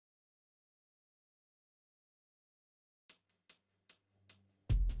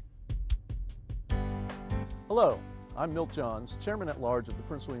Hello, I'm Milt Johns, Chairman-at-Large of the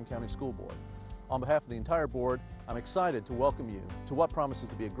Prince William County School Board. On behalf of the entire board, I'm excited to welcome you to what promises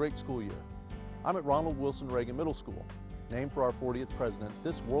to be a great school year. I'm at Ronald Wilson Reagan Middle School. Named for our 40th president,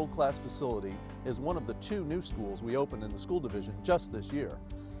 this world-class facility is one of the 2 new schools we opened in the school division just this year.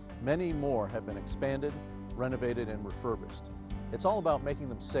 Many more have been expanded, renovated, and refurbished. It's all about making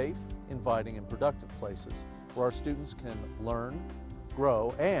them safe, inviting, and productive places where our students can learn,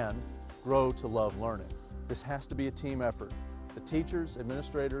 grow, and grow to love learning. This has to be a team effort. The teachers,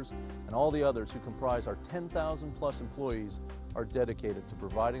 administrators, and all the others who comprise our 10,000 plus employees are dedicated to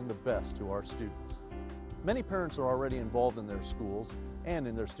providing the best to our students. Many parents are already involved in their schools and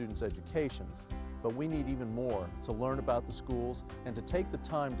in their students' educations, but we need even more to learn about the schools and to take the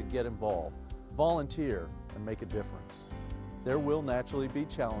time to get involved, volunteer, and make a difference. There will naturally be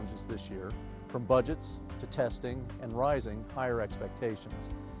challenges this year, from budgets to testing and rising higher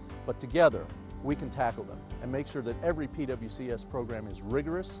expectations. But together, we can tackle them and make sure that every PWCS program is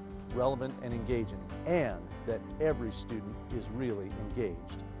rigorous, relevant, and engaging, and that every student is really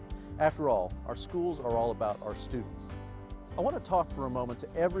engaged. After all, our schools are all about our students. I want to talk for a moment to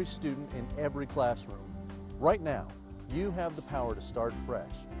every student in every classroom. Right now, you have the power to start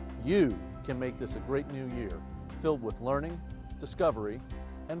fresh. You can make this a great new year, filled with learning, discovery,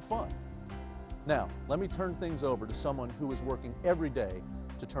 and fun. Now, let me turn things over to someone who is working every day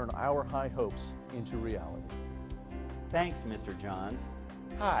to turn our high hopes into reality. Thanks, Mr. Johns.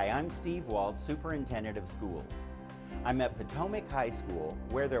 Hi, I'm Steve Wald, Superintendent of Schools. I'm at Potomac High School,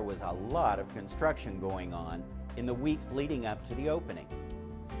 where there was a lot of construction going on in the weeks leading up to the opening.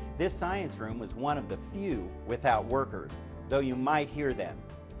 This science room was one of the few without workers, though you might hear them.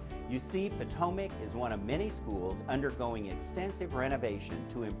 You see, Potomac is one of many schools undergoing extensive renovation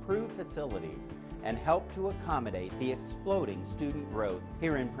to improve facilities and help to accommodate the exploding student growth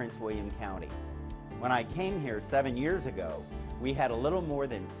here in Prince William County. When I came here 7 years ago, we had a little more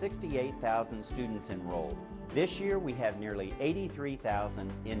than 68,000 students enrolled. This year we have nearly 83,000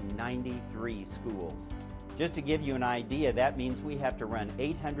 in 93 schools. Just to give you an idea, that means we have to run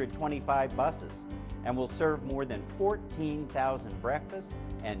 825 buses and will serve more than 14,000 breakfasts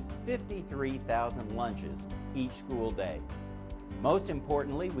and 53,000 lunches each school day. Most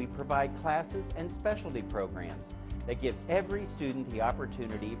importantly, we provide classes and specialty programs that give every student the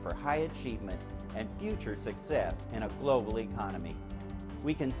opportunity for high achievement and future success in a global economy.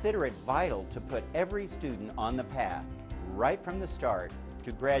 We consider it vital to put every student on the path, right from the start,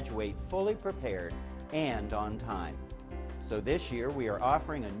 to graduate fully prepared and on time. So this year we are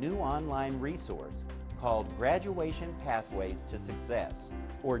offering a new online resource called Graduation Pathways to Success,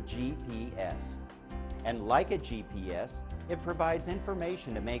 or GPS. And like a GPS, it provides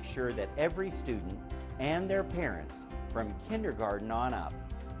information to make sure that every student and their parents, from kindergarten on up,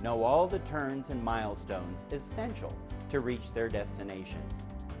 know all the turns and milestones essential to reach their destinations.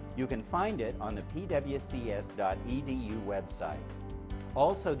 You can find it on the pwcs.edu website.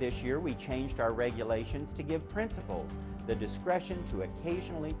 Also this year, we changed our regulations to give principals the discretion to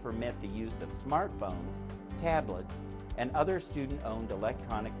occasionally permit the use of smartphones, tablets, and other student-owned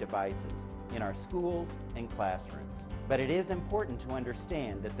electronic devices in our schools and classrooms. But it is important to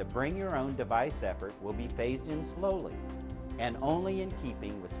understand that the Bring Your Own Device effort will be phased in slowly and only in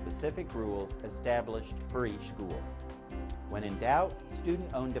keeping with specific rules established for each school. When in doubt,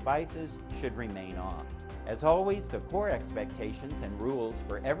 student-owned devices should remain off. As always, the core expectations and rules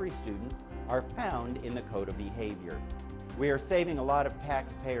for every student are found in the Code of Behavior. We are saving a lot of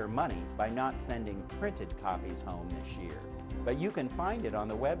taxpayer money by not sending printed copies home this year, but you can find it on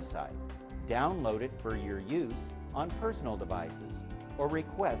the website. Download it for your use on personal devices or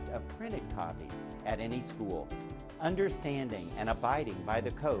request a printed copy at any school. Understanding and abiding by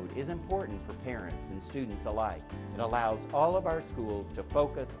the code is important for parents and students alike. It allows all of our schools to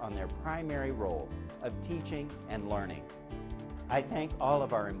focus on their primary role of teaching and learning. I thank all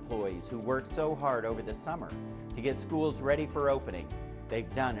of our employees who worked so hard over the summer to get schools ready for opening.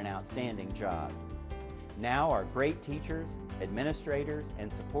 They've done an outstanding job. Now our great teachers, administrators,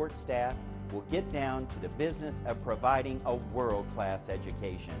 and support staff will get down to the business of providing a world-class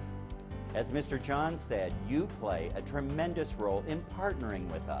education. As Mr. Johns said, you play a tremendous role in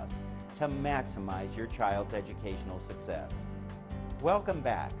partnering with us to maximize your child's educational success. Welcome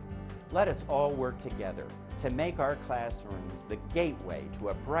back. Let us all work together to make our classrooms the gateway to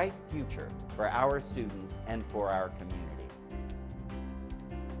a bright future for our students and for our community.